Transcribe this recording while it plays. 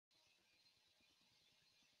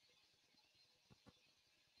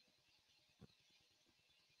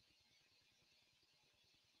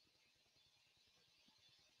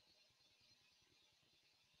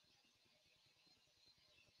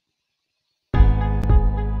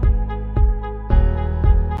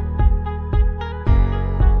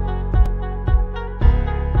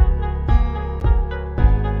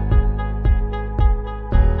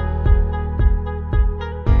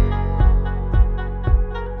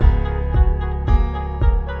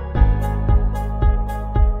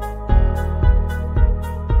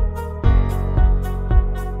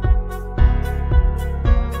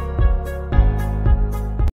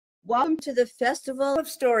to the Festival of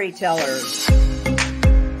Storytellers.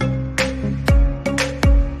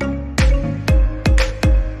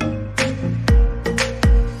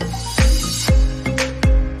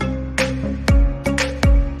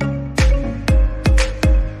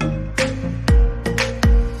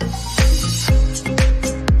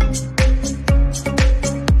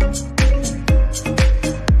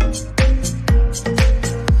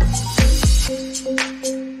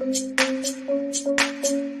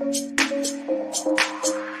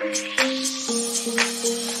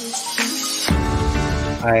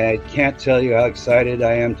 I can't tell you how excited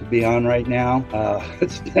I am to be on right now.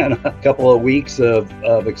 It's been a couple of weeks of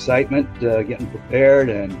excitement, getting prepared,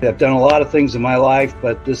 and I've done a lot of things in my life,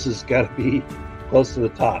 but this has got to be close to the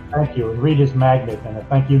top. Thank you, and Reader's Magnet, and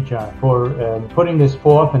thank you, John, for putting this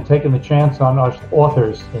forth and taking the chance on us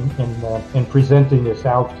authors in presenting this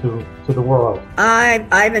out to the world.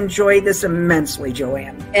 I've enjoyed this immensely,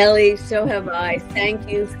 Joanne. Ellie, so have I. Thank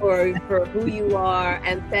you for who you are,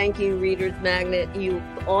 and thank you, Reader's Magnet. You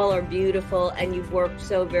all are beautiful, and you've worked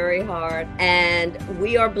so very hard, and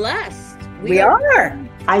we are blessed. We are.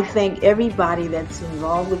 I thank everybody that's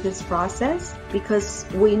involved with this process, because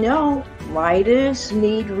we know writers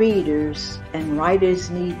need readers and writers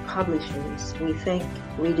need publishers. We thank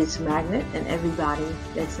Reader's Magnet and everybody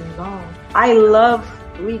that's involved. I love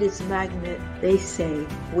Reader's Magnet. They say,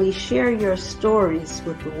 we share your stories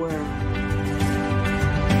with the world.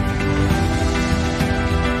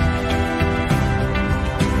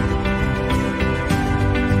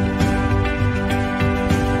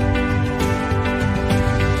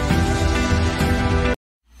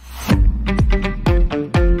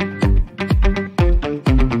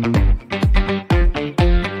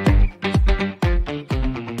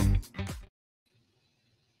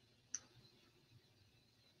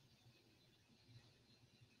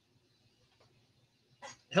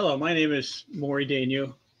 Hello, my name is MAURIE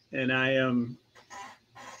DAIGNEAU, and I am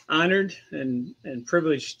honored and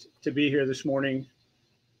privileged to be here this morning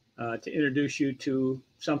to introduce you to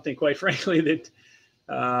something, quite frankly,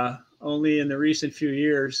 that only in the recent few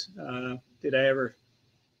years did I ever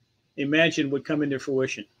imagine would come into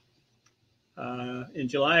fruition. In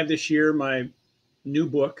July of this year, my new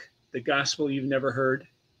book, The Gospel You've Never Heard,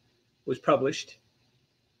 was published,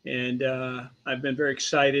 and I've been very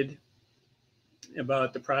excited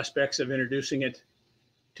about the prospects of introducing it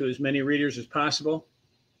to as many readers as possible.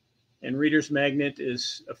 And Reader's Magnet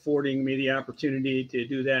is affording me the opportunity to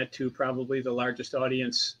do that to probably the largest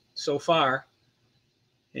audience so far.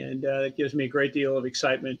 And it gives me a great deal of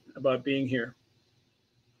excitement about being here.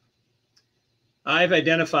 I've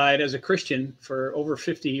identified as a Christian for over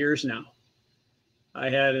 50 years now. I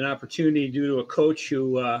had an opportunity due to a coach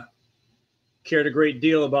who cared a great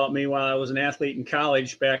deal about me while I was an athlete in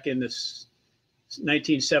college back in this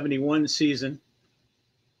 1971 season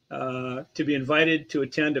to be invited to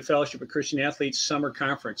attend a Fellowship of Christian Athletes summer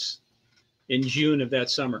conference in June of that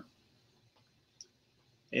summer.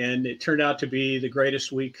 And it turned out to be the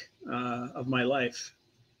greatest week of my life,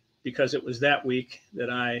 because it was that week that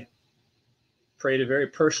I prayed a very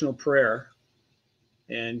personal prayer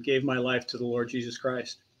and gave my life to the Lord Jesus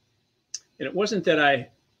Christ. And it wasn't that I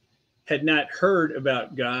had not heard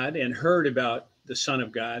about God and heard about the Son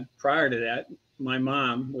of God prior to that. My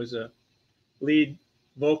mom was a lead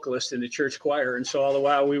vocalist in the church choir. And so all the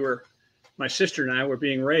while my sister and I were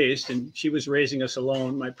being raised, and she was raising us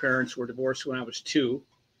alone. My parents were divorced when I was 2,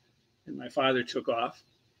 and my father took off,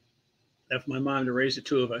 left my mom to raise the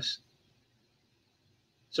 2 of us.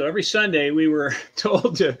 So every Sunday we were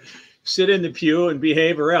told to sit in the pew and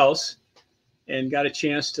behave or else, and got a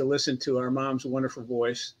chance to listen to our mom's wonderful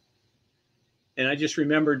voice. And I just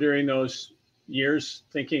remember during those years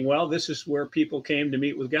thinking, well, this is where people came to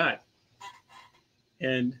meet with God.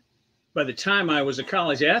 And by the time I was a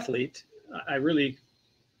college athlete, I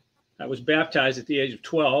was baptized at the age of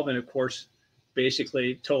 12. And of course,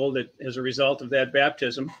 basically told that as a result of that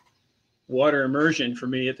baptism, water immersion for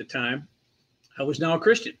me at the time, I was now a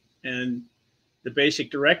Christian. And the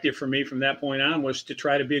basic directive for me from that point on was to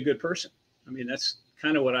try to be a good person. I mean, that's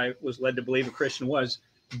kind of what I was led to believe a Christian was,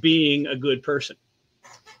 being a good person.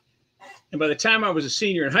 And by the time I was a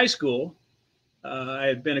senior in high school, I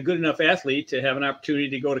had been a good enough athlete to have an opportunity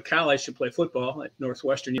to go to college to play football at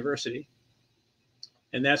Northwestern University.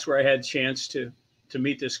 And that's where I had a chance to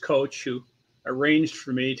meet this coach who arranged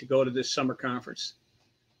for me to go to this summer conference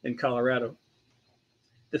in Colorado.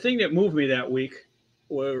 The thing that moved me that week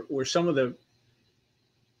were some of the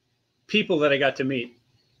people that I got to meet.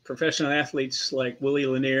 Professional athletes like Willie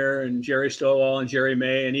Lanier and Jerry Stowall and Jerry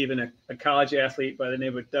May, and even a college athlete by the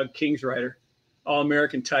name of Doug Kingsrider,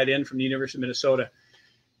 All-American tight end from the University of Minnesota.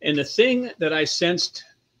 And the thing that I sensed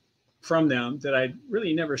from them that I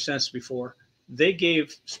really never sensed before, they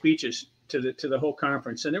gave speeches to the whole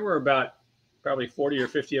conference. And there were about probably 40 or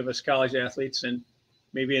 50 of us college athletes and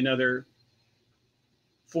maybe another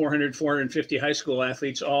 400, 450 high school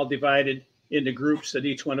athletes, all divided into groups that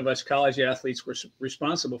each one of us college athletes were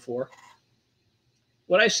responsible for.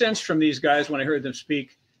 What I sensed from these guys when I heard them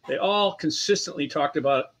speak, they all consistently talked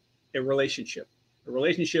about a relationship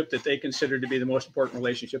that they considered to be the most important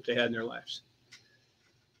relationship they had in their lives.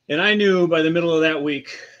 And I knew by the middle of that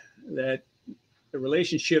week that the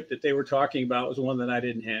relationship that they were talking about was one that I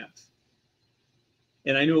didn't have.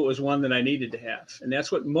 And I knew it was one that I needed to have. And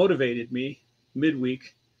that's what motivated me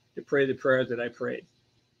midweek to pray the prayer that I prayed.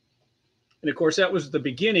 And of course, that was the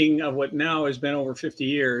beginning of what now has been over 50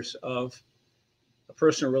 years of a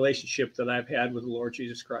personal relationship that I've had with the Lord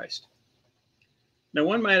Jesus Christ. Now,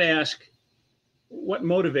 one might ask, what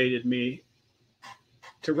motivated me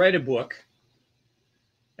to write a book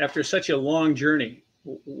after such a long journey?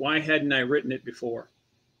 Why hadn't I written it before?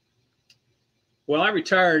 Well, I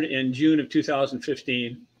retired in June of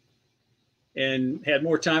 2015 and had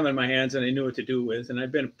more time on my hands than I knew what to do with. And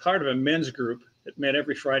I've been part of a men's group that met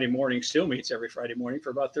every Friday morning, still meets every Friday morning for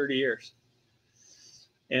about 30 years.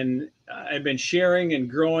 And I've been sharing and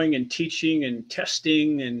growing and teaching and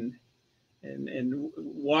testing and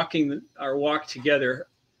walking our walk together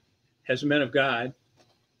as men of God.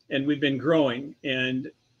 And we've been growing.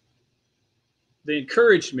 And they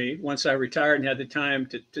encouraged me once I retired and had the time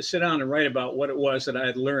to sit down and write about what it was that I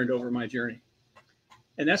had learned over my journey.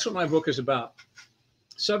 And that's what my book is about.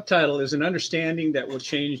 Subtitle is An Understanding That Will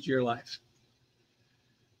Change Your Life.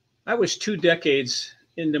 I was 2 decades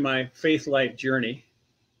into my faith life journey,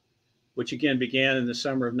 which again began in the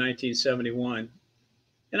summer of 1971.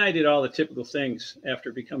 And I did all the typical things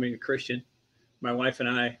after becoming a Christian. My wife and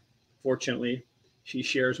I, fortunately, she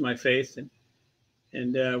shares my faith.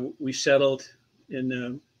 And we settled in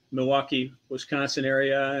the Milwaukee, Wisconsin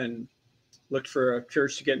area and looked for a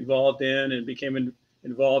church to get involved in and became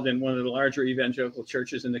involved in one of the larger evangelical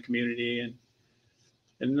churches in the community. And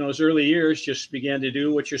in those early years, just began to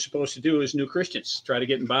do what you're supposed to do as new Christians, try to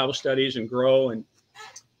get in Bible studies and grow and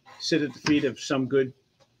sit at the feet of some good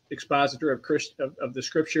expositor of the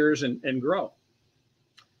scriptures and grow.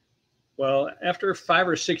 Well, after 5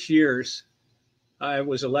 or 6 years, I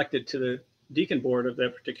was elected to the deacon board of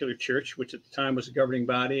that particular church, which at the time was a governing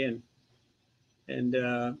body, and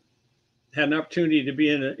had an opportunity to be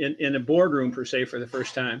in a boardroom per se for the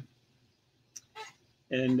first time,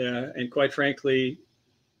 and quite frankly,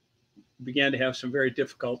 began to have some very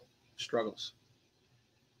difficult struggles.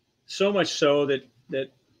 So much so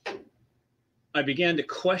that I began to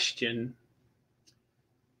question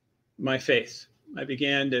my faith. I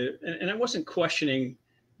began to, and I wasn't questioning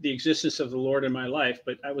the existence of the Lord in my life,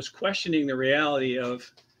 but I was questioning the reality of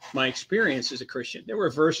my experience as a Christian. There were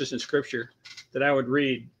verses in Scripture that I would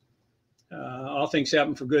read. All things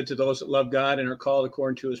happen for good to those that love God and are called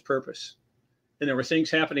according to His purpose. And there were things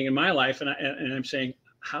happening in my life, and I'm saying,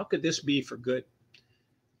 how could this be for good?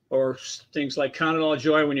 Or things like count it all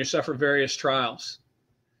joy when you suffer various trials.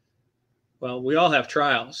 Well, we all have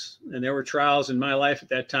trials, and there were trials in my life at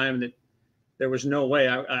that time that there was no way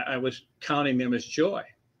I was counting them as joy.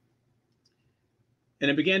 And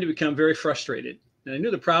I began to become very frustrated. And I knew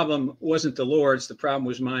the problem wasn't the Lord's, the problem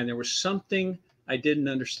was mine. There was something I didn't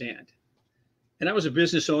understand. And I was a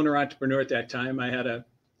business owner, entrepreneur at that time. I had a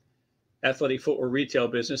athletic footwear retail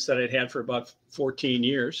business that I'd had for about 14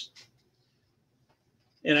 years.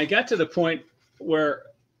 And I got to the point where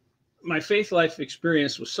my faith life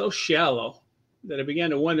experience was so shallow that I began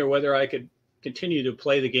to wonder whether I could continue to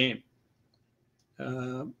play the game.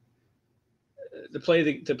 To play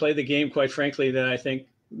the game, quite frankly, that I think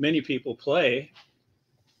many people play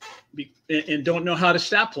and don't know how to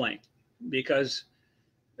stop playing, because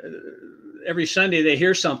every Sunday they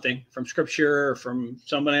hear something from Scripture or from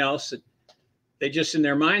somebody else that they just in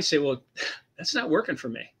their mind say, well, that's not working for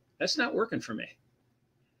me. That's not working for me.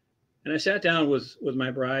 And I sat down with my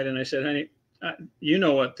bride and I said, honey, you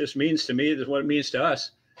know what this means to me. This is what it means to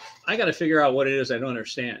us. I got to figure out what it is I don't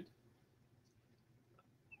understand.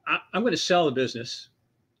 I'm going to sell the business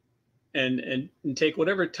and take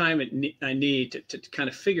whatever time I need to kind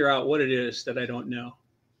of figure out what it is that I don't know.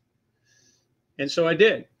 And so I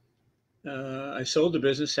did. I sold the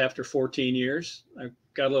business after 14 years. I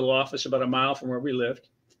got a little office about a mile from where we lived.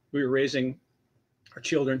 We were raising our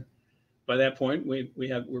children. By that point,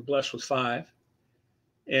 we're blessed with 5.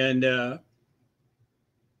 And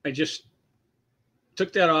I just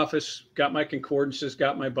took that office, got my concordances,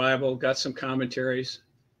 got my Bible, got some commentaries.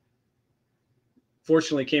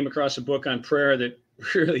 Fortunately, came across a book on prayer that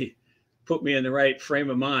really put me in the right frame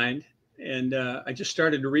of mind. And I just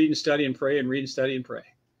started to read and study and pray and read and study and pray.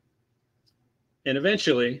 And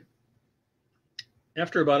eventually,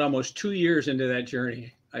 after about almost 2 years into that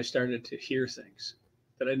journey, I started to hear things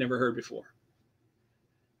that I'd never heard before.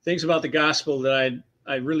 Things about the gospel that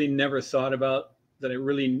I really never thought about, that I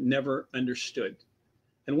really never understood.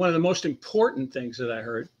 And one of the most important things that I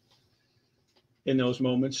heard in those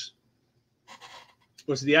moments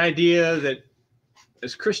was the idea that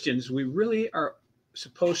as Christians, we really are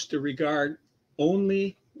supposed to regard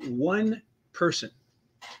only one person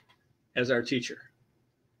as our teacher.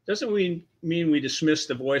 Doesn't mean we dismiss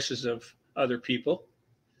the voices of other people.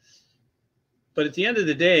 But at the end of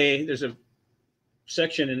the day, there's a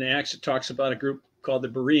section in Acts that talks about a group called the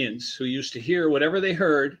Bereans, who used to hear whatever they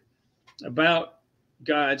heard about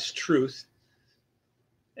God's truth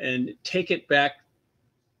and take it back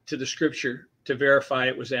to the scripture to verify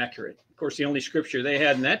it was accurate. Of course, the only scripture they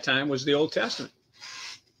had in that time was the Old Testament.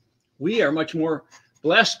 We are much more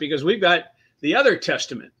blessed because we've got the other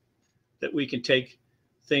testament that we can take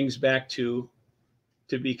things back to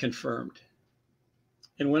be confirmed.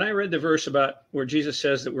 And when I read the verse about where Jesus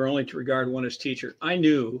says that we're only to regard one as teacher, I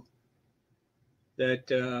knew that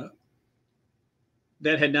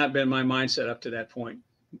that had not been my mindset up to that point.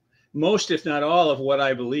 Most, if not all, of what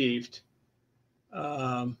I believed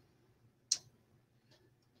was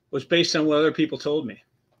based on what other people told me.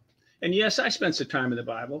 And yes, I spent some time in the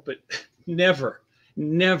Bible, but never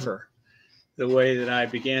the way that I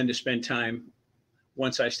began to spend time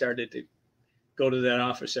once I started to go to that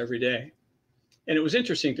office every day. And it was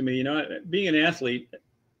interesting to me, you know, being an athlete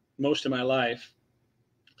most of my life,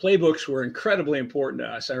 playbooks were incredibly important to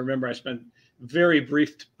us. I remember I spent a very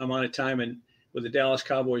brief amount of time with the Dallas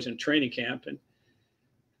Cowboys in training camp.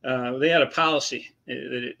 And they had a policy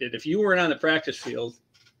that if you weren't on the practice field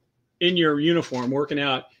in your uniform working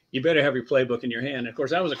out, you better have your playbook in your hand. And of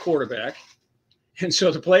course, I was a quarterback. And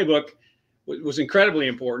so the playbook was incredibly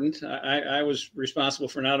important. I was responsible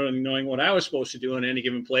for not only knowing what I was supposed to do in any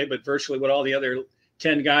given play, but virtually what all the other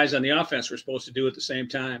 10 guys on the offense were supposed to do at the same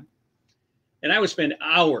time. And I would spend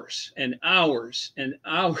hours and hours and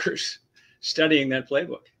hours studying that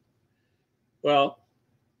playbook. Well,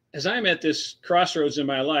 as I'm at this crossroads in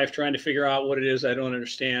my life, trying to figure out what it is I don't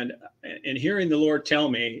understand, and hearing the Lord tell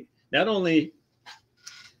me, not only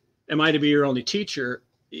am I to be your only teacher,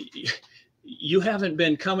 you haven't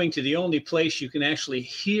been coming to the only place you can actually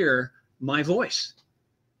hear my voice,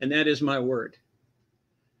 and that is my word.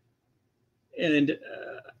 And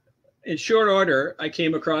in short order, I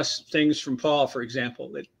came across things from Paul, for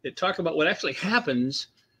example, that talk about what actually happens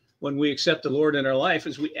when we accept the Lord in our life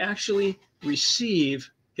is we actually receive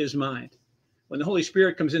his mind. When the Holy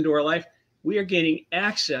Spirit comes into our life, we are gaining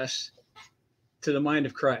access to the mind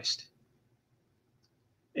of Christ.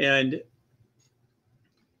 And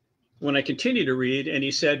when I continued to read, and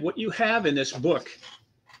he said, what you have in this book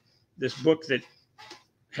that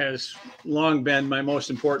has long been my most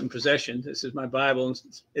important possession. This is my Bible.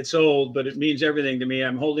 It's old, but it means everything to me.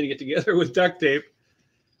 I'm holding it together with duct tape.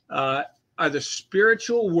 Are the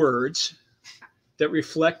spiritual words that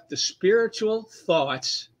reflect the spiritual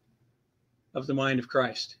thoughts of the mind of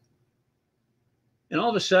Christ. And all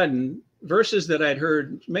of a sudden, verses that I'd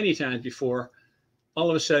heard many times before, all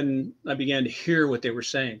of a sudden, I began to hear what they were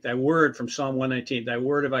saying. Thy word from Psalm 119, thy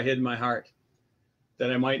word have I hid in my heart,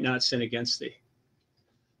 that I might not sin against thee.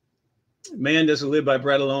 Man doesn't live by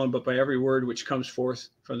bread alone, but by every word which comes forth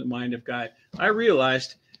from the mind of God. I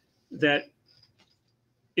realized that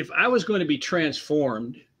if I was going to be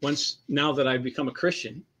transformed now that I've become a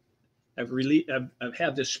Christian, I've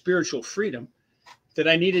had this spiritual freedom, that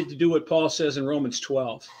I needed to do what Paul says in Romans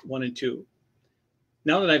 12, 1 and 2.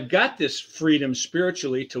 Now that I've got this freedom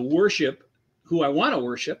spiritually to worship who I want to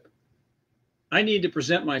worship, I need to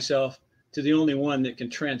present myself to the only one that can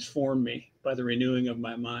transform me by the renewing of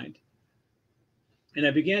my mind. And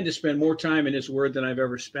I began to spend more time in his word than I've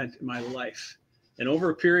ever spent in my life. And over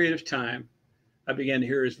a period of time, I began to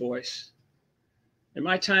hear his voice. And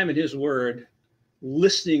my time in his word,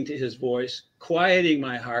 listening to his voice, quieting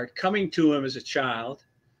my heart, coming to him as a child,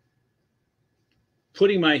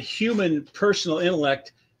 putting my human personal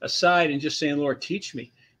intellect aside and just saying, Lord, teach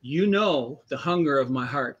me. You know the hunger of my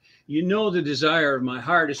heart. You know the desire of my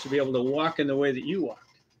heart is to be able to walk in the way that you walked.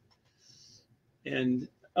 And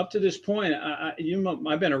up to this point, I've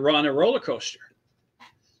been on a roller coaster.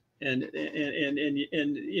 And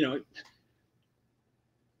you know,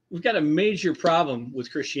 we've got a major problem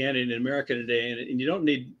with Christianity in America today, and you don't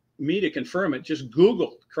need me to confirm it. Just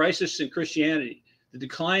Google crisis in Christianity, the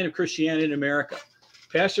decline of Christianity in America,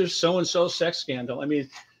 pastors so-and-so sex scandal. I mean,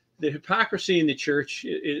 the hypocrisy in the church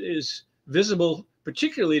is visible,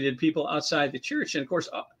 particularly to people outside the church. And of course,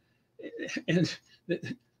 and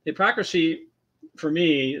the hypocrisy for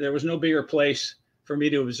me, there was no bigger place for me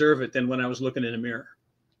to observe it than when I was looking in a mirror.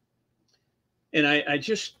 And I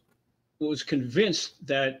just was convinced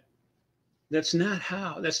that that's not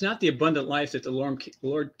the abundant life that the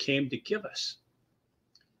Lord came to give us.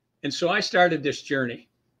 And so I started this journey.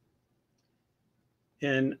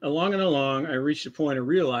 And along, I reached a point of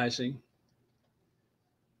realizing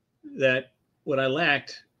that what I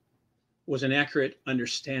lacked was an accurate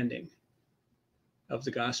understanding of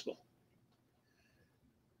the gospel.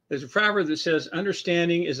 There's a proverb that says,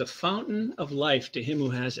 understanding is a fountain of life to him who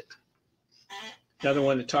has it. Another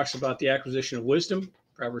one that talks about the acquisition of wisdom,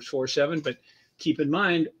 Proverbs 4:7. But keep in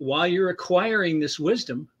mind, while you're acquiring this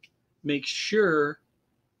wisdom, make sure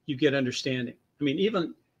you get understanding. I mean,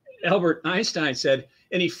 even Albert Einstein said,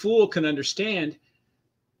 any fool can understand.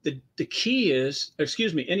 The key is,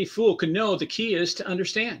 any fool can know the key is to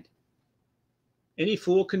understand. Any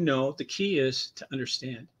fool can know the key is to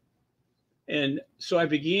understand. And so I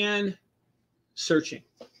began searching.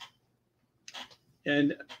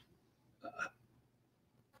 And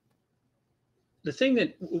the thing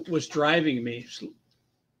that was driving me,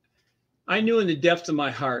 I knew in the depth of my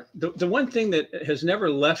heart, the one thing that has never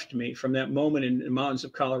left me from that moment in the mountains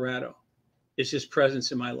of Colorado is his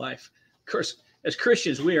presence in my life. Of course, as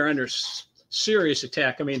Christians, we are under serious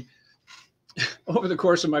attack. I mean, over the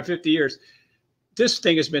course of my 50 years, this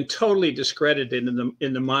thing has been totally discredited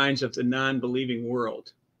in the minds of the non-believing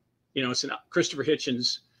world. You know, it's Christopher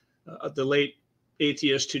Hitchens, the late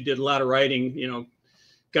atheist who did a lot of writing, you know,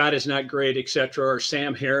 God is not great, etc. Or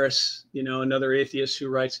Sam Harris, you know, another atheist who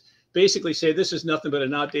writes, basically say this is nothing but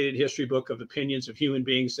an outdated history book of opinions of human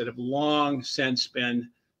beings that have long since been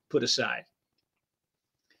put aside.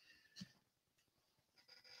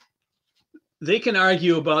 They can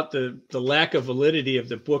argue about the lack of validity of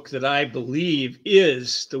the book that I believe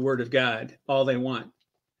is the Word of God all they want.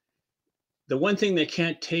 The one thing they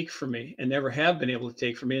can't take from me and never have been able to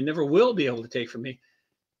take from me and never will be able to take from me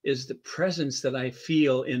is the presence that I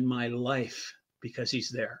feel in my life because he's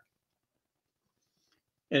there.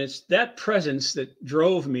 And it's that presence that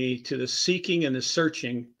drove me to the seeking and the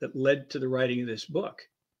searching that led to the writing of this book.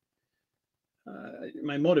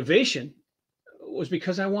 My motivation was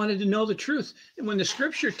because I wanted to know the truth. And when the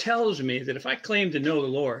scripture tells me that if I claim to know the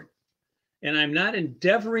Lord and I'm not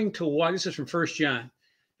endeavoring to walk, this is from 1 John,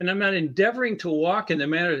 and I'm not endeavoring to walk in the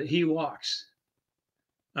manner that he walks,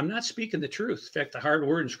 I'm not speaking the truth. In fact, the hard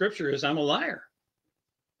word in scripture is I'm a liar.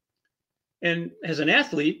 And as an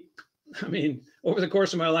athlete, I mean, over the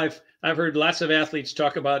course of my life, I've heard lots of athletes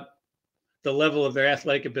talk about the level of their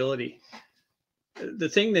athletic ability. The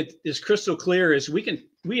thing that is crystal clear is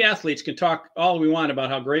we athletes can talk all we want about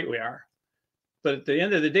how great we are. But at the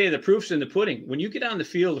end of the day, the proof's in the pudding. When you get on the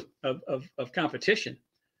field of competition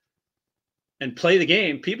and play the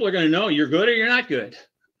game, people are going to know you're good or you're not good,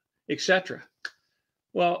 etc.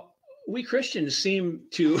 Well, we Christians seem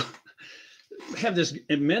to have this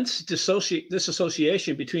immense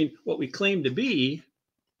disassociation between what we claim to be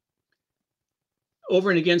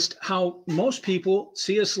over and against how most people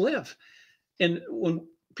see us live. And when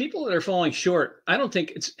people that are falling short, I don't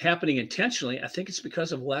think it's happening intentionally. I think it's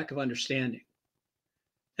because of lack of understanding.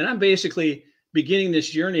 And I'm basically beginning this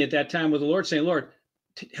journey at that time with the Lord saying, Lord,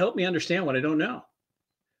 help me understand what I don't know.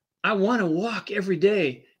 I want to walk every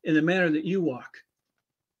day in the manner that you walk.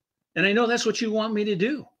 And I know that's what you want me to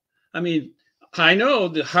do. I mean, I know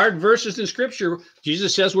the hard verses in scripture,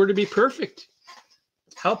 Jesus says we're to be perfect.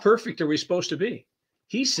 How perfect are we supposed to be?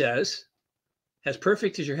 He says, as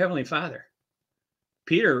perfect as your heavenly Father.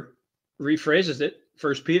 Peter rephrases it.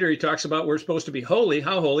 1 Peter, he talks about we're supposed to be holy.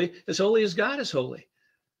 How holy? As holy as God is holy.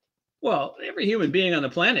 Well, every human being on the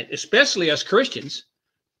planet, especially us Christians,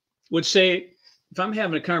 would say, if I'm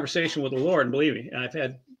having a conversation with the Lord, and believe me, I've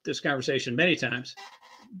had this conversation many times,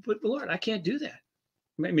 but Lord, I can't do that.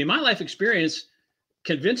 I mean, my life experience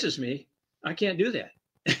convinces me I can't do that.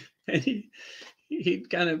 And he'd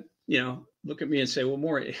kind of, you know, look at me and say, well,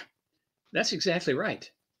 Maurie, that's exactly right.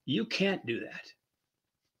 You can't do that.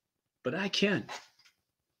 But I can.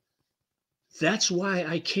 That's why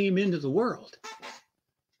I came into the world.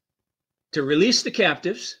 To release the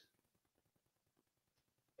captives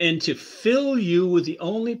and to fill you with the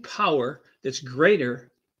only power that's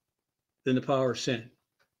greater than the power of sin.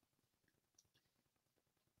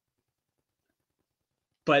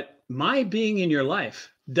 But my being in your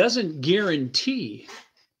life doesn't guarantee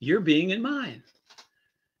your being in mine.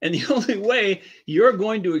 And the only way you're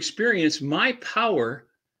going to experience my power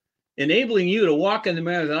enabling you to walk in the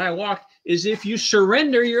manner that I walk is if you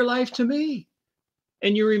surrender your life to me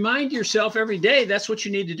and you remind yourself every day that's what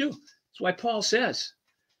you need to do. That's why Paul says,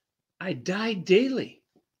 I die daily.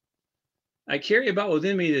 I carry about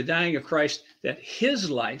within me the dying of Christ, that his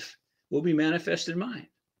life will be manifested in mine.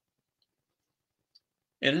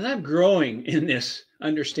 And as I'm growing in this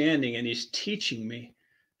understanding and he's teaching me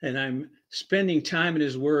and I'm spending time in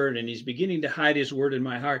his word and he's beginning to hide his word in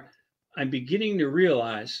my heart, I'm beginning to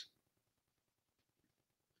realize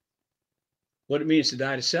what it means to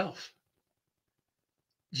die to self.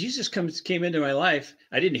 Jesus came into my life.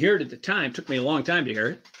 I didn't hear it at the time. It took me a long time to hear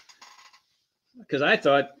it because I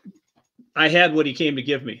thought I had what he came to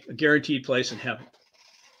give me, a guaranteed place in heaven.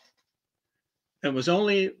 It was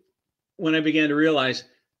only when I began to realize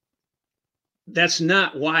that's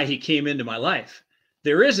not why he came into my life.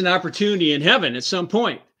 There is an opportunity in heaven at some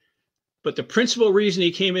point, but the principal reason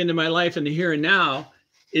he came into my life in the here and now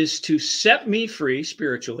is to set me free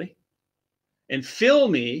spiritually and fill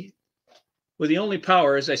me with the only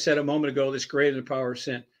power, as I said a moment ago, that's greater than the power of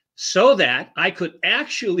sin, so that I could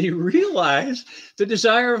actually realize the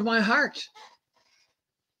desire of my heart.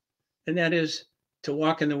 And that is to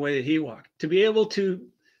walk in the way that he walked, to be able to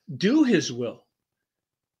do his will.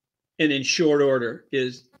 And in short order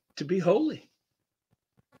is to be holy.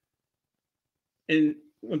 And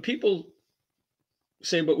when people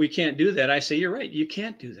say, but we can't do that, I say, you're right, you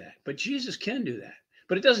can't do that. But Jesus can do that.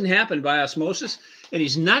 But it doesn't happen by osmosis, and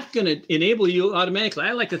he's not going to enable you automatically.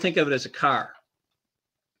 I like to think of it as a car.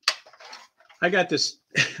 I got this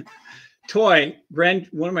toy,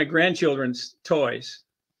 one of my grandchildren's toys,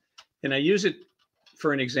 and I use it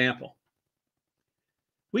for an example.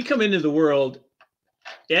 We come into the world,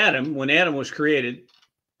 Adam, when Adam was created,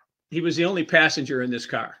 he was the only passenger in this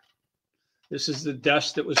car. This is the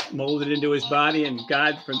dust that was molded into his body, and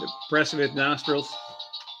God, from the breath of his nostrils.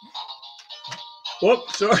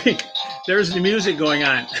 Whoop, sorry. There's the music going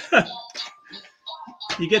on.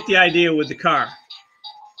 You get the idea with the car.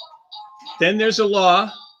 Then there's a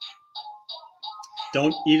law.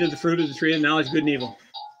 Don't eat of the fruit of the tree of knowledge of good and evil.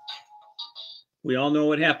 We all know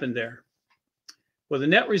what happened there. Well, the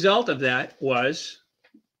net result of that was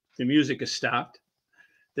the music has stopped.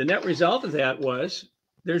 The net result of that was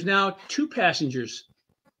there's now two passengers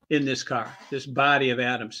in this car, this body of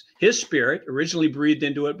Adam's. His spirit, originally breathed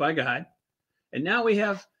into it by God. And now we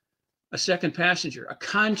have a second passenger, a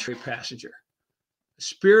contrary passenger, a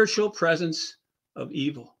spiritual presence of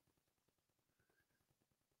evil.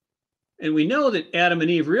 And we know that Adam and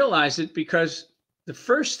Eve realized it because the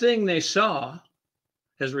first thing they saw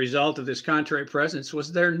as a result of this contrary presence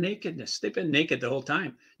was their nakedness. They've been naked the whole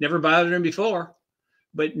time, never bothered them before.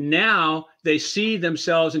 But now they see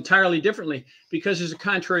themselves entirely differently because there's a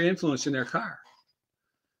contrary influence in their car.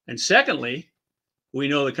 And secondly, we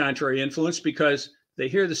know the contrary influence because they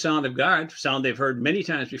hear the sound of God, sound they've heard many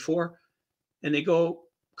times before, and they go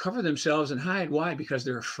cover themselves and hide. Why? Because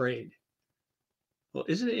they're afraid. Well,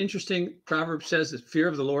 isn't it interesting? Proverbs says that fear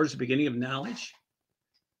of the Lord is the beginning of knowledge.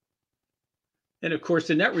 And of course,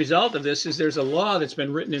 the net result of this is there's a law that's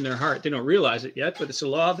been written in their heart. They don't realize it yet, but it's a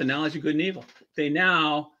law of the knowledge of good and evil.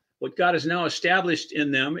 What God has now established in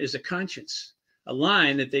them is a conscience, a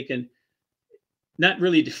line that they can not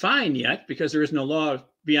really define yet because there is no law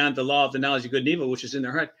beyond the law of the knowledge of good and evil, which is in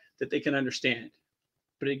their heart, that they can understand.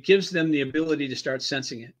 But it gives them the ability to start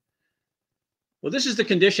sensing it. Well, this is the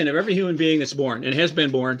condition of every human being that's born and has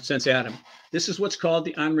been born since Adam. This is what's called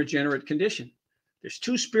the unregenerate condition. There's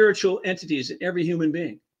two spiritual entities in every human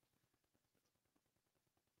being.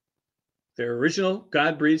 Their original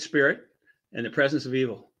God-breathed spirit and the presence of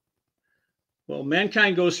evil. Well,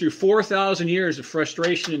 mankind goes through 4,000 years of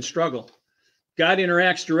frustration and struggle. God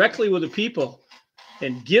interacts directly with the people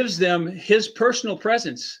and gives them his personal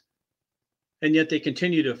presence. And yet they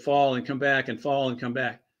continue to fall and come back and fall and come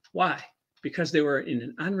back. Why? Because they were in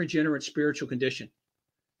an unregenerate spiritual condition.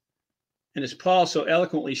 And as Paul so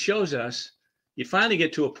eloquently shows us, you finally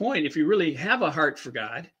get to a point, if you really have a heart for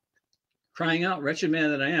God, crying out, wretched man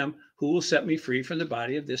that I am, who will set me free from the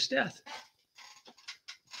body of this death?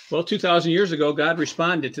 Well, 2,000 years ago, God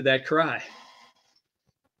responded to that cry.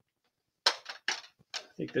 I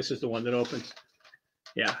think this is the one that opens.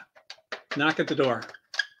 Yeah. Knock at the door.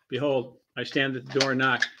 Behold, I stand at the door and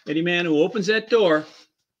knock. Any man who opens that door,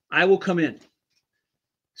 I will come in.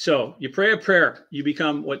 So you pray a prayer. You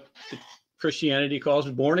become what Christianity calls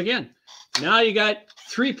born again. Now you got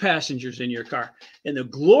three passengers in your car. And the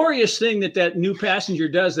glorious thing that new passenger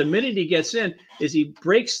does the minute he gets in is he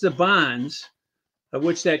breaks the bonds of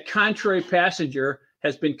which that contrary passenger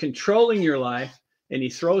has been controlling your life, and he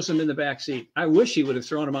throws them in the back seat. I wish he would have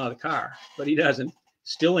thrown him out of the car, but he doesn't.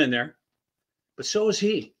 Still in there. But so is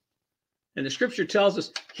he. And the scripture tells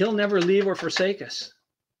us he'll never leave or forsake us.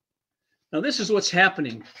 Now, this is what's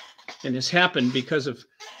happening, and has happened because of,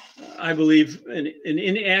 I believe, an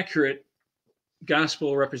inaccurate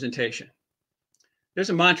gospel representation. There's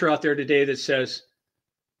a mantra out there today that says,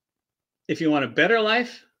 if you want a better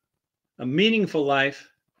life, a meaningful life,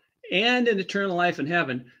 and an eternal life in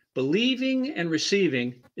heaven, believing and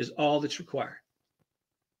receiving is all that's required.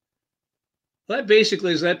 Well, that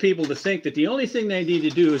basically has led people to think that the only thing they need to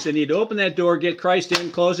do is they need to open that door, get Christ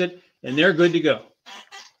in, close it, and they're good to go.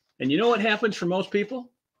 And you know what happens for most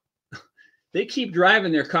people? They keep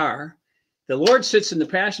driving their car. The Lord sits in the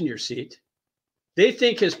passenger seat. They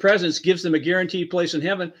think his presence gives them a guaranteed place in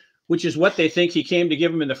heaven, which is what they think he came to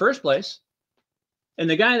give them in the first place. And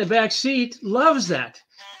the guy in the back seat loves that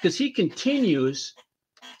because he continues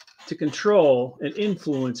to control and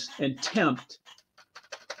influence and tempt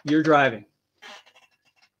your driving.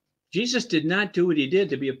 Jesus did not do what he did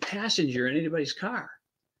to be a passenger in anybody's car.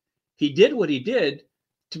 He did what he did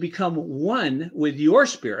to become one with your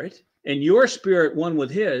spirit, and your spirit one with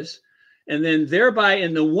his, and then thereby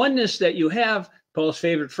in the oneness that you have, Paul's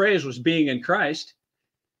favorite phrase was being in Christ,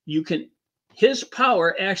 his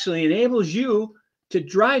power actually enables you to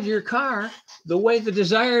drive your car the way the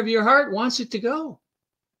desire of your heart wants it to go.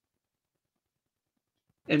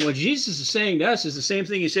 And what Jesus is saying to us is the same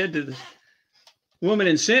thing he said to the woman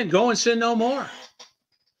in sin: go and sin no more.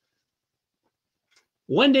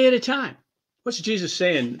 One day at a time. What's Jesus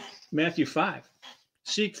say in Matthew 5?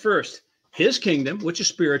 Seek first his kingdom, which is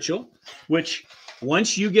spiritual, which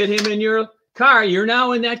once you get him in your car, you're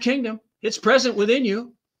now in that kingdom. It's present within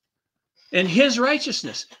you. And his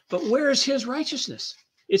righteousness. But where is his righteousness?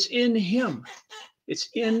 It's in him. It's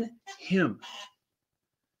in him.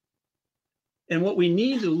 And what we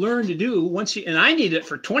need to learn to do and I needed it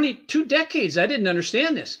for 22 decades. I didn't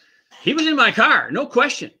understand this. He was in my car, no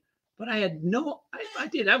question. But I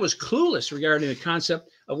was clueless regarding the concept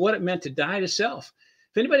of what it meant to die to self.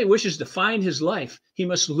 If anybody wishes to find his life, he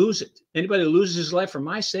must lose it. Anybody who loses his life for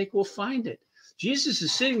my sake will find it. Jesus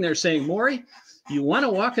is sitting there saying, Maury, you want to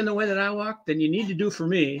walk in the way that I walk? Then you need to do for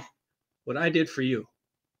me what I did for you.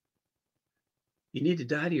 You need to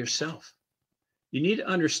die to yourself. You need to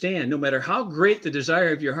understand, no matter how great the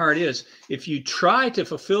desire of your heart is, if you try to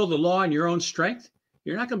fulfill the law in your own strength,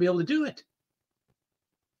 you're not going to be able to do it.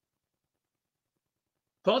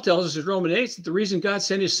 Paul tells us in Romans 8 that the reason God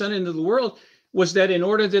sent his son into the world was that in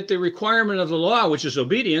order that the requirement of the law, which is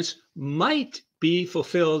obedience, might be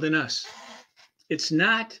fulfilled in us. It's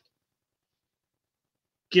not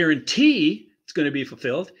guarantee it's going to be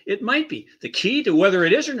fulfilled. It might be. The key to whether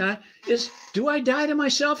it is or not is, do I die to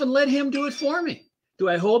myself and let him do it for me? Do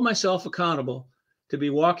I hold myself accountable to be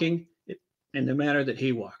walking in the manner that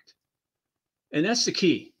he walked? And that's the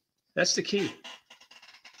key. That's the key.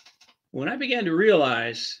 When I began to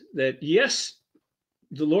realize that, yes,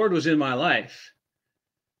 the Lord was in my life,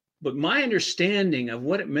 but my understanding of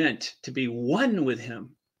what it meant to be one with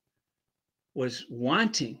him was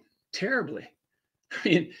wanting terribly. I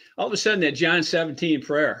mean, all of a sudden that John 17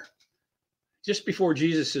 prayer, just before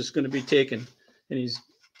Jesus is going to be taken, and he's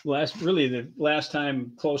the last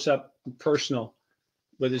time close up and personal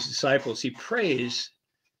with his disciples, he prays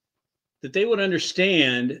that they would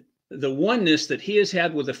understand the oneness that he has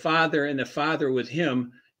had with the Father and the Father with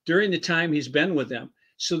him during the time he's been with them,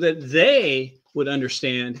 so that they would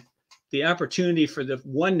understand the opportunity for the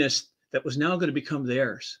oneness that was now going to become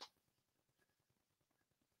theirs.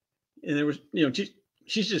 And there was,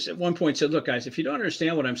 Jesus at one point said, look, guys, if you don't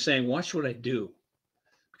understand what I'm saying, watch what I do.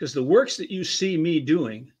 Because the works that you see me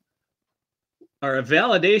doing are a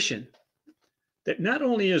validation that not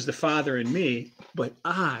only is the Father in me, but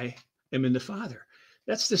I am in the Father.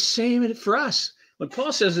 That's the same for us. When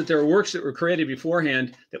Paul says that there are works that were created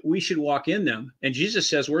beforehand, that we should walk in them, and Jesus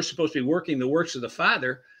says we're supposed to be working the works of the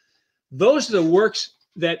Father, those are the works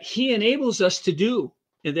that he enables us to do,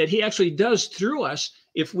 and that he actually does through us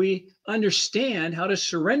if we understand how to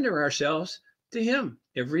surrender ourselves to him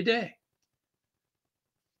every day.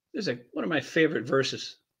 There's one of my favorite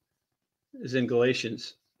verses is in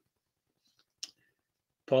Galatians.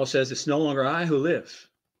 Paul says, it's no longer I who live,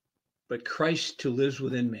 but Christ who lives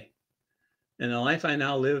within me. And the life I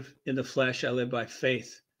now live in the flesh, I live by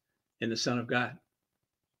faith in the Son of God.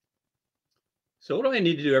 So what do I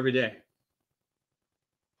need to do every day?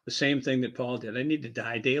 The same thing that Paul did. I need to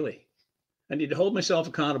die daily. I need to hold myself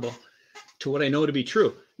accountable to what I know to be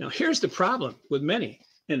true. Now, here's the problem with many,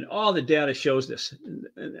 and all the data shows this,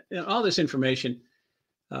 and all this information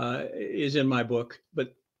is in my book,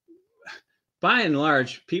 but by and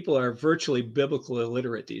large, people are virtually biblical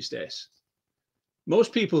illiterate these days.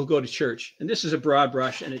 most people who go to church, and this is a broad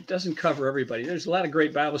brush and it doesn't cover everybody. There's a lot of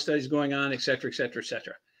great Bible studies going on, et cetera, et cetera, et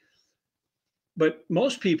cetera. But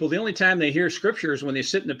most people, the only time they hear scripture is when they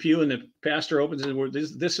sit in the pew and the pastor opens it.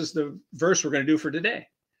 This is the verse we're going to do for today.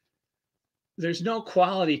 There's no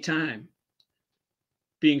quality time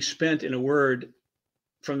being spent in a word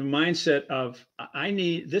from the mindset of, I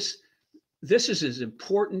need this. This is as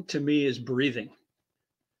important to me as breathing.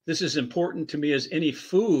 This is important to me as any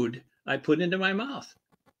food I put into my mouth.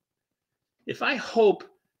 If I hope,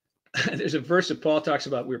 there's a verse that Paul talks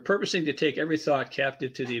about, we're purposing to take every thought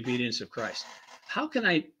captive to the obedience of Christ. How can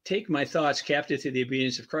I take my thoughts captive to the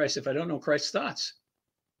obedience of Christ if I don't know Christ's thoughts?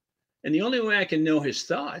 And the only way I can know his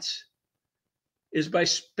thoughts is by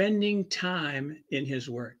spending time in his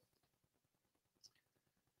word.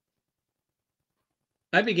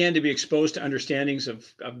 I began to be exposed to understandings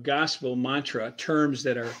of gospel mantra, terms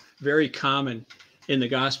that are very common in the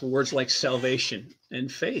gospel, words like salvation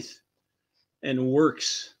and faith and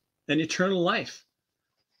works and eternal life.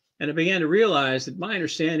 And I began to realize that my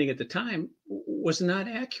understanding at the time was not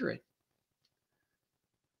accurate.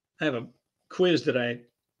 I have a quiz that I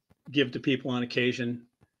give to people on occasion.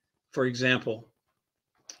 For example,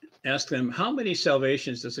 ask them, how many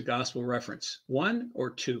salvations does the gospel reference? 1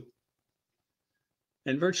 or 2?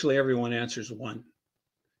 And virtually everyone answers 1.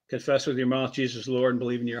 Confess with your mouth Jesus is Lord and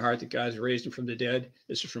believe in your heart that God has raised him from the dead.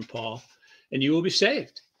 This is from Paul. And you will be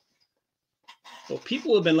saved. Well,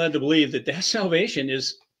 people have been led to believe that that salvation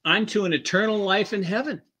is unto an eternal life in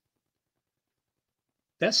heaven.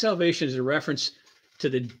 That salvation is a reference to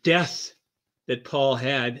the death that Paul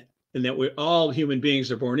had and that all human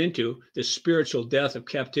beings are born into, the spiritual death of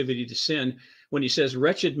captivity to sin. When he says,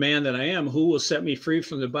 wretched man that I am, who will set me free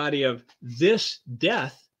from the body of this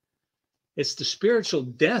death? It's the spiritual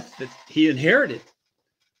death that he inherited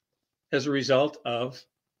as a result of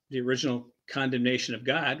the original condemnation of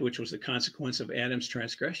God, which was the consequence of Adam's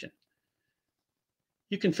transgression.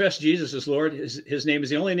 You confess Jesus as Lord. His name is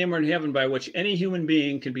the only name in heaven by which any human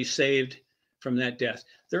being can be saved from that death.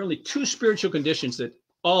 There are only 2 spiritual conditions that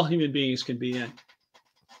all human beings can be in.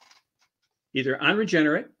 Either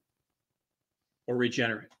unregenerate or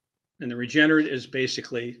regenerate. And the regenerate is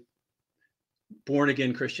basically born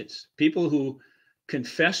again Christians, people who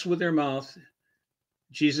confess with their mouth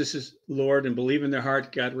Jesus is Lord and believe in their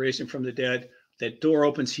heart God raised him from the dead. That door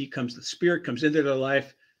opens, the Spirit comes into their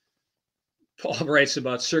life. Paul writes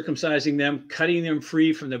about circumcising them, cutting them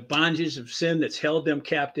free from the bondages of sin that's held them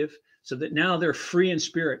captive, so that now they're free in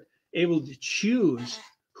spirit, able to choose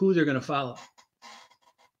who they're going to follow.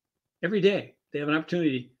 Every day they have an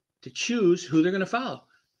opportunity to choose who they're going to follow.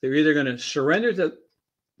 They're either going to surrender the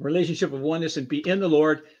relationship of oneness and be in the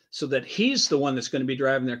Lord so that he's the one that's going to be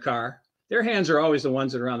driving their car. Their hands are always the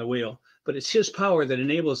ones that are on the wheel, but it's his power that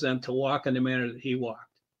enables them to walk in the manner that he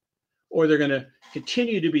walked. Or they're going to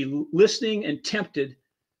continue to be listening and tempted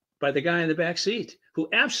by the guy in the back seat who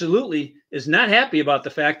absolutely is not happy about the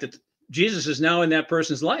fact that Jesus is now in that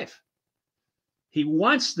person's life. He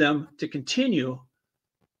wants them to continue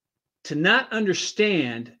to not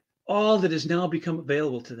understand all that has now become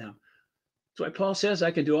available to them. That's why Paul says,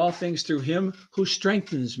 I can do all things through him who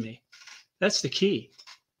strengthens me. That's the key.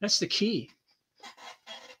 That's the key.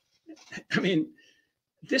 I mean,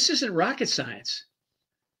 this isn't rocket science.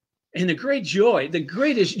 And the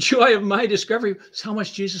greatest joy of my discovery is how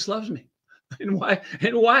much Jesus loves me and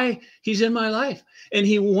why he's in my life. And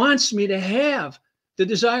he wants me to have the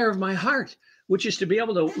desire of my heart, which is to be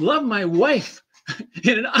able to love my wife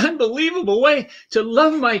in an unbelievable way, to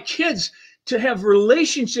love my kids, to have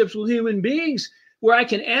relationships with human beings where I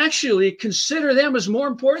can actually consider them as more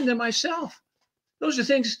important than myself. Those are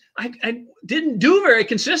things I didn't do very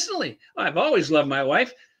consistently. I've always loved my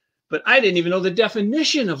wife, but I didn't even know the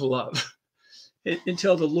definition of love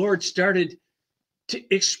until the Lord started to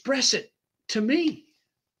express it to me.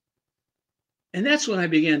 And that's when I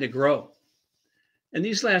began to grow. And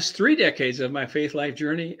these last 3 decades of my faith life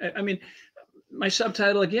journey, I mean, my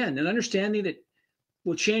subtitle again, an understanding that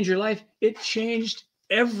will change your life. It changed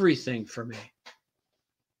everything for me.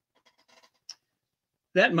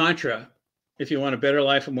 That mantra, if you want a better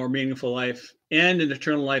life, a more meaningful life, and an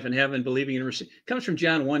eternal life in heaven, believing in receive, comes from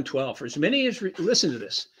John 1:12. For as many as listen to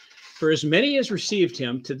this, for as many as received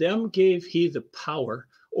him, to them gave he the power,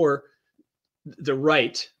 or the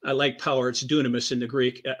right. I like power; it's dunamis in the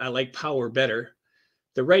Greek. I like power better.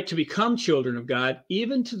 The right to become children of God,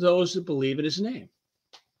 even to those that believe in his name.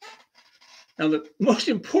 Now, the most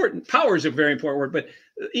important, power is a very important word, but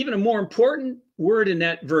even a more important word in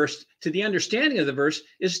that verse, to the understanding of the verse,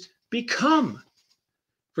 is become.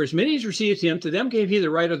 For as many as received him, to them gave he the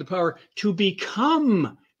right or the power to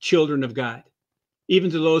become children of God, even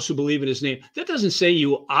to those who believe in his name. That doesn't say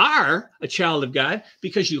you are a child of God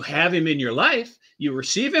because you have him in your life. You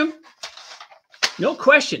receive him, no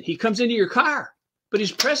question. He comes into your car, but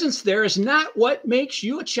his presence there is not what makes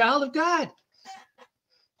you a child of God.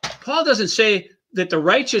 Paul doesn't say that the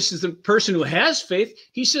righteous is the person who has faith.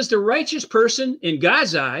 He says the righteous person in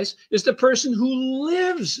God's eyes is the person who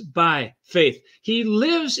lives by faith. He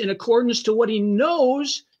lives in accordance to what he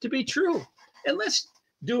knows to be true. And let's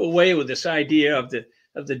do away with this idea of the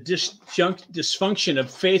dysfunction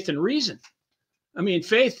of faith and reason. I mean,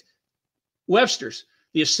 faith, Webster's,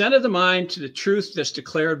 the assent of the mind to the truth that's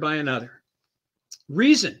declared by another.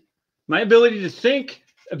 Reason, my ability to think,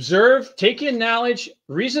 observe, take in knowledge,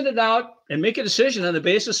 reason it out, and make a decision on the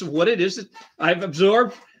basis of what it is that I've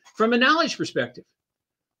absorbed from a knowledge perspective.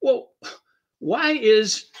 Well, why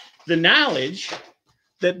is the knowledge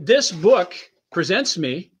that this book presents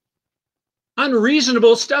me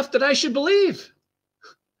unreasonable stuff that I should believe?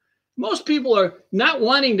 Most people are not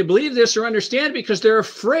wanting to believe this or understand because they're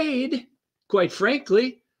afraid, quite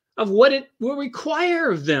frankly, of what it will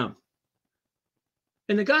require of them.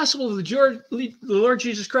 And the gospel of the Lord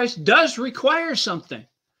Jesus Christ does require something.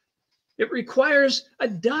 It requires a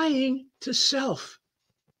dying to self.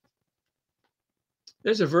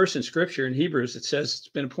 There's a verse in Scripture in Hebrews that says it's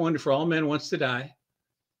been appointed for all men once to die.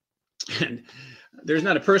 And there's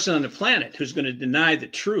not a person on the planet who's going to deny the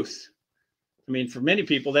truth. I mean, for many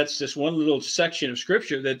people, that's just one little section of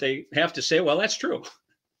Scripture that they have to say, well, that's true.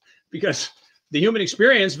 Because the human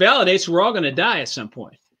experience validates we're all going to die at some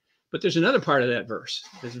point. But there's another part of that verse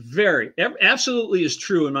that's absolutely as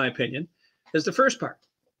true, in my opinion, as the first part.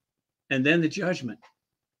 And then the judgment.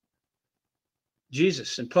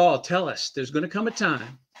 Jesus and Paul tell us there's going to come a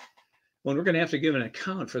time when we're going to have to give an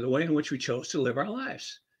account for the way in which we chose to live our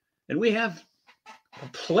lives. And we have a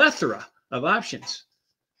plethora of options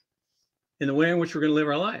in the way in which we're going to live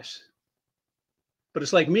our lives. But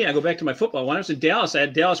it's like me. I go back to my football. When I was in Dallas, I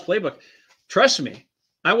had Dallas playbook. Trust me,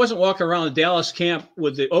 I wasn't walking around the Dallas camp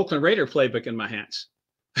with the Oakland Raider playbook in my hands.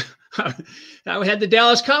 I had the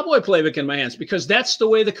Dallas Cowboy playbook in my hands because that's the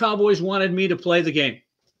way the Cowboys wanted me to play the game.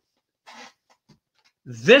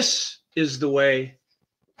 This is the way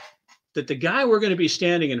that the guy we're going to be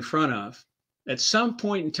standing in front of at some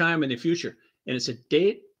point in time in the future, and it's a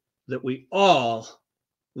date that we all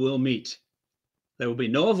will meet. There will be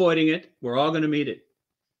no avoiding it. We're all going to meet it.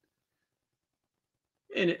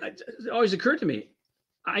 And it always occurred to me,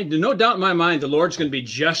 I have no doubt in my mind the Lord's going to be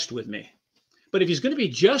just with me. But if he's going to be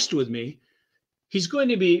just with me, he's going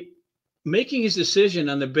to be making his decision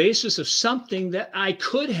on the basis of something that I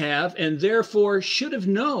could have and therefore should have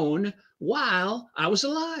known while I was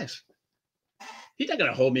alive. He's not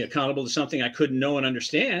going to hold me accountable to something I couldn't know and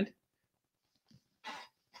understand.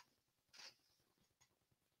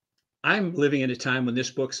 I'm living in a time when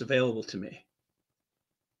this book's available to me.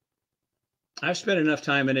 I've spent enough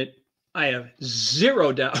time in it. I have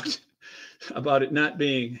zero doubt about it not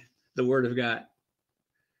being the Word of God.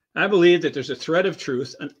 I believe that there's a thread of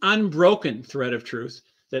truth, an unbroken thread of truth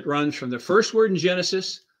that runs from the first word in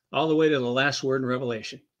Genesis all the way to the last word in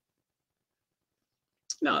Revelation.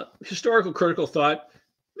 Now, historical critical thought,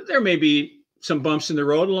 there may be some bumps in the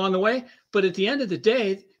road along the way, but at the end of the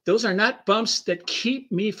day, those are not bumps that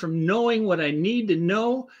keep me from knowing what I need to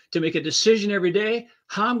know to make a decision every day,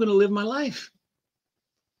 how I'm going to live my life.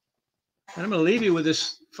 And I'm going to leave you with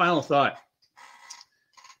this final thought,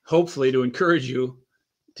 hopefully to encourage you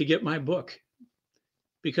to get my book,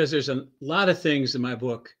 because there's a lot of things in my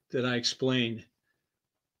book that I explain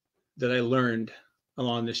that I learned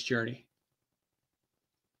along this journey.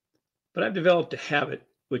 But I've developed a habit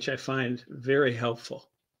which I find very helpful.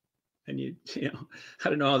 And you know, I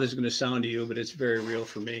don't know how this is going to sound to you, but it's very real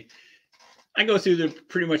for me. I go through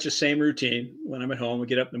pretty much the same routine when I'm at home. I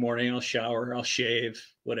get up in the morning, I'll shower, I'll shave,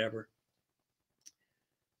 whatever.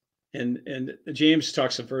 And James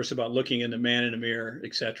talks a verse about looking in the man in the mirror,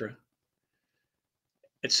 etc.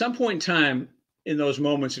 At some point in time, in those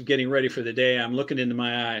moments of getting ready for the day, I'm looking into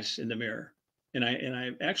my eyes in the mirror, and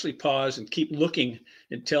I actually pause and keep looking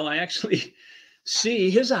until I actually see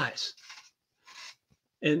his eyes.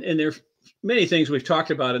 And there are many things we've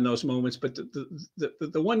talked about in those moments, but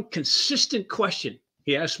the one consistent question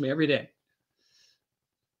he asks me every day: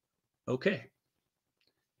 okay,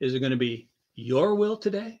 is it going to be your will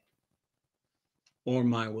today or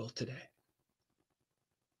my will today?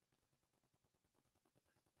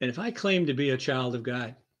 And if I claim to be a child of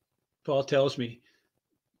God, Paul tells me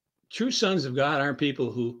true sons of God aren't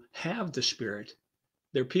people who have the Spirit.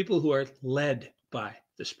 They're people who are led by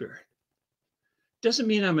the Spirit. Doesn't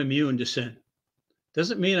mean I'm immune to sin.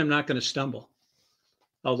 Doesn't mean I'm not going to stumble.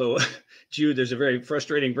 Although Jude, there's a very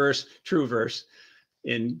frustrating verse, true verse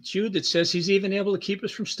in Jude that says he's even able to keep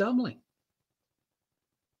us from stumbling.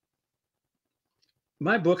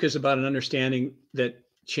 My book is about an understanding that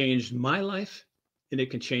changed my life, and it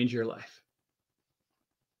can change your life.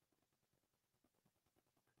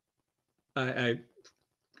 I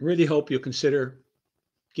really hope you'll consider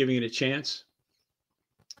giving it a chance.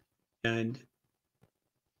 And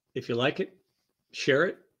if you like it, share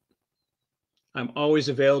it. I'm always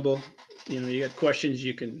available. You got questions,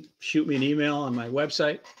 you can shoot me an email on my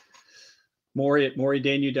website,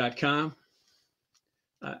 MAURIE@MAURIEDAIGNEAU.com.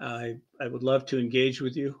 I would love to engage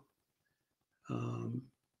with you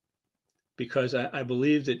because I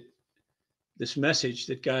believe that this message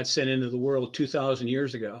that God sent into the world 2,000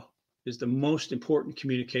 years ago is the most important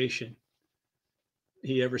communication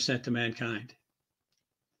he ever sent to mankind.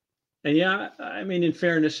 And yeah, I mean, in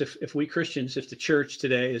fairness, if we Christians, if the church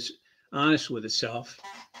today is honest with itself,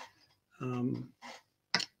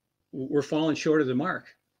 we're falling short of the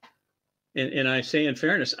mark. And I say in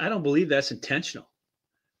fairness, I don't believe that's intentional.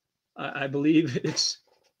 I believe it's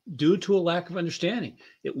due to a lack of understanding.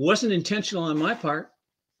 It wasn't intentional on my part.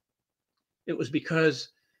 It was because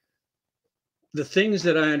the things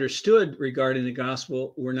that I understood regarding the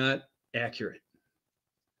gospel were not accurate.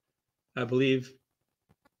 I believe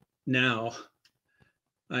now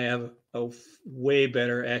I have a way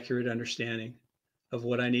better, accurate understanding of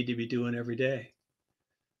what I need to be doing every day.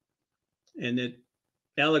 And that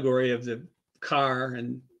allegory of the car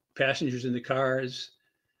and passengers in the car is,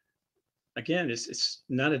 again, it's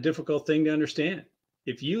not a difficult thing to understand.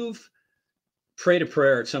 If you've prayed a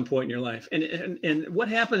prayer at some point in your life, and what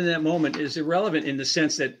happened in that moment is irrelevant in the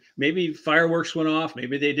sense that maybe fireworks went off,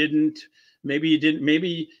 maybe they didn't, maybe you didn't,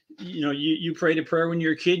 maybe you prayed a prayer when you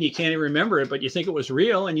were a kid and you can't even remember it, but you think it was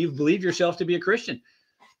real and you believe yourself to be a Christian.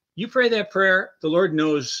 You pray that prayer, the Lord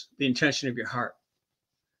knows the intention of your heart.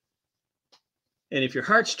 And if your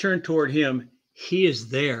heart's turned toward him, he is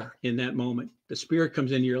there in that moment. The Spirit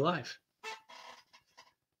comes into your life.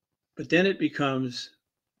 But then it becomes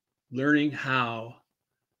learning how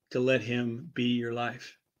to let him be your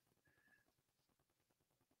life.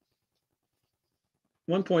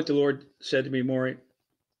 One point the Lord said to me, Maurie,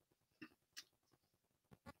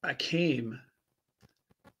 I came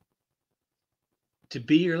to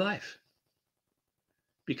be your life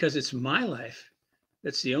because it's my life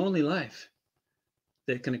that's the only life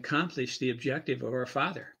that can accomplish the objective of our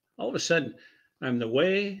Father. All of a sudden, I'm the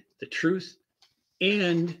way, the truth,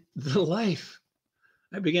 and the life.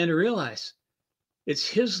 I began to realize it's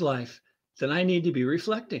his life that I need to be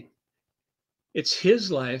reflecting. It's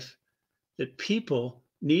his life that people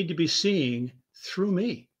need to be seeing through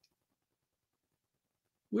me.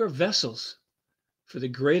 We're vessels for the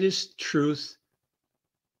greatest truth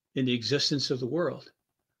in the existence of the world,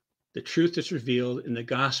 the truth that's revealed in the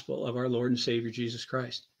gospel of our Lord and Savior, Jesus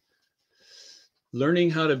Christ. Learning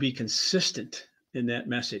how to be consistent in that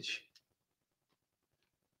message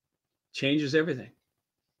changes everything.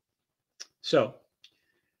 So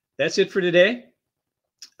that's it for today.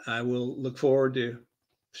 I will look forward to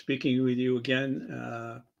speaking with you again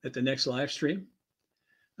at the next live stream.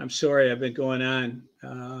 I'm sorry I've been going on.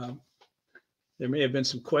 There may have been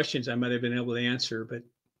some questions I might have been able to answer, but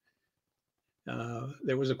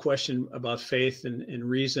there was a question about faith and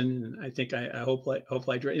reason, and I think I hope I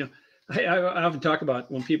I often talk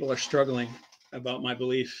about when people are struggling about my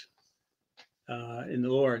belief in the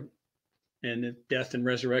Lord and the death and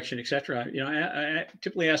resurrection, etc. I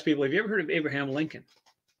typically ask people, have you ever heard of Abraham Lincoln?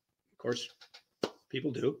 Of course, people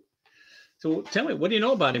do. So tell me, what do you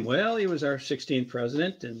know about him? Well, he was our 16th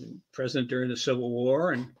president and president during the Civil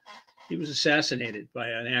War, and he was assassinated by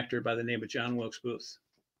an actor by the name of John Wilkes Booth.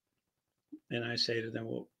 And I say to them,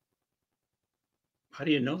 well, how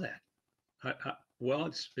do you know that? Well,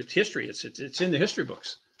 it's history. It's in the history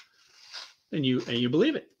books. And you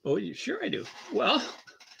believe it? Oh, sure I do. Well,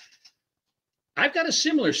 I've got a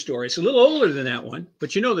similar story. It's a little older than that one,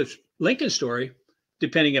 but the Lincoln story,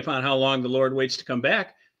 depending upon how long the Lord waits to come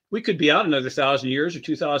back, we could be out another 1,000 years or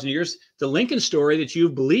 2,000 years. The Lincoln story that you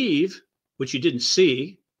believe, which you didn't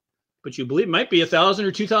see, but you believe might be 1,000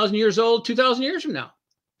 or 2,000 years old, 2,000 years from now.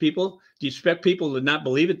 People, do you expect people to not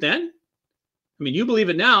believe it then? I mean, you believe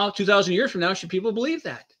it now, 2,000 years from now, should people believe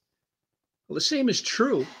that? Well, the same is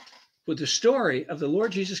true with the story of the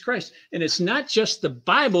Lord Jesus Christ. And it's not just the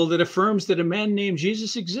Bible that affirms that a man named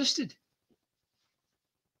Jesus existed.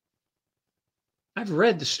 I've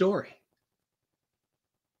read the story.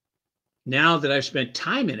 Now that I've spent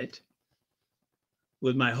time in it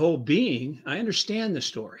with my whole being, I understand the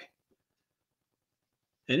story.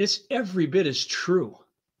 And it's every bit as true.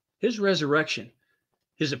 His resurrection,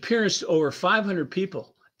 his appearance to over 500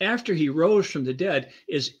 people after he rose from the dead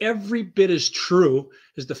is every bit as true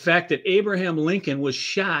as the fact that Abraham Lincoln was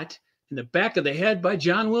shot in the back of the head by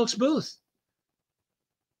John Wilkes Booth.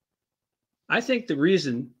 I think the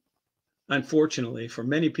reason, unfortunately, for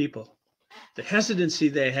many people, the hesitancy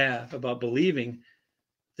they have about believing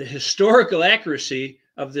the historical accuracy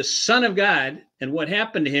of this Son of God and what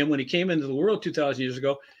happened to him when he came into the world 2,000 years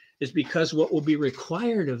ago is because what will be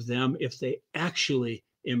required of them if they actually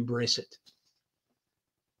embrace it.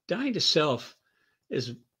 Dying to self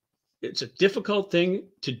it's a difficult thing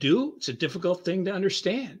to do. It's a difficult thing to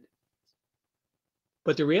understand.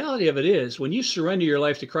 But the reality of it is, when you surrender your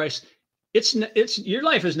life to Christ, your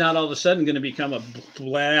life is not all of a sudden going to become a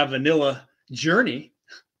blah vanilla journey.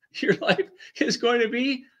 Your life is going to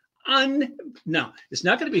be no, it's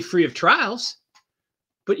not going to be free of trials,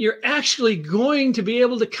 but you're actually going to be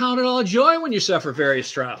able to count it all joy when you suffer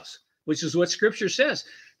various trials, which is what Scripture says.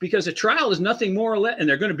 Because a trial is nothing more or less, and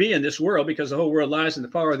they're going to be in this world because the whole world lies in the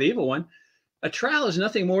power of the evil one. A trial is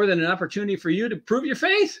nothing more than an opportunity for you to prove your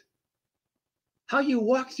faith. How you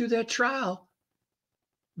walk through that trial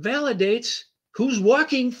validates who's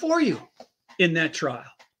walking for you in that trial.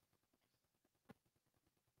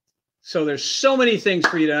 So there's so many things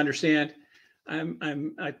for you to understand.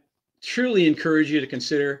 I truly encourage you to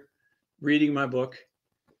consider reading my book.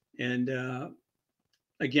 And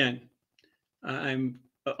again, I'm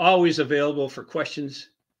always available for questions.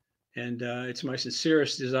 And it's my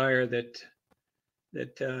sincerest desire that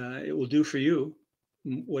it will do for you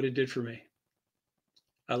what it did for me.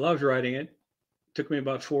 I loved writing it. It took me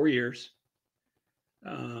about 4 years.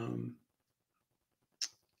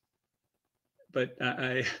 But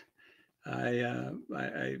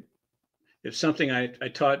it's something I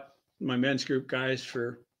taught my men's group guys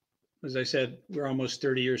for, as I said, we're almost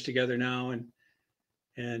 30 years together now.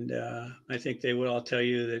 And I think they will all tell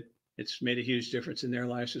you that it's made a huge difference in their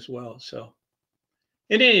lives as well. So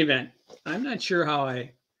in any event, I'm not sure how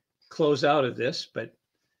I close out of this, but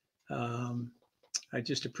I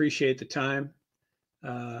just appreciate the time.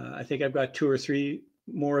 I think I've got 2 or 3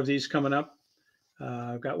 more of these coming up.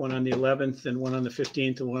 I've got one on the 11th and one on the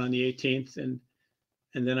 15th and one on the 18th. And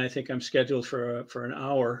then I think I'm scheduled for an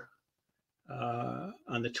hour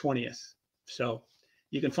on the 20th. So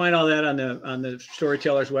you can find all that on the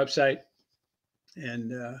Storyteller's website.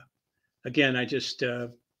 And again, I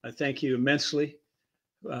thank you immensely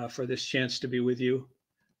for this chance to be with you.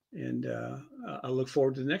 And I look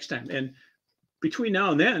forward to the next time. And between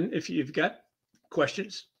now and then, if you've got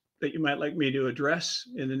questions that you might like me to address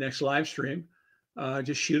in the next live stream,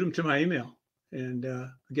 just shoot them to my email. And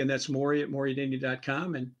again, that's MAURIE at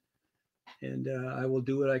MAURIEDAIGNEAU.com. And I will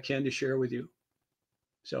do what I can to share with you.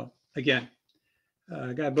 So again,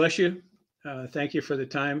 God bless you. Thank you for the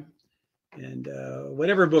time. And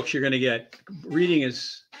whatever books you're going to get, reading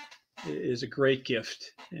is a great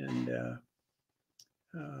gift. And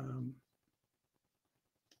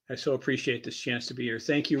I so appreciate this chance to be here.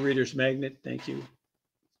 Thank you, Reader's Magnet. Thank you,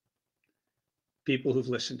 people who've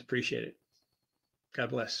listened. Appreciate it. God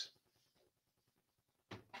bless.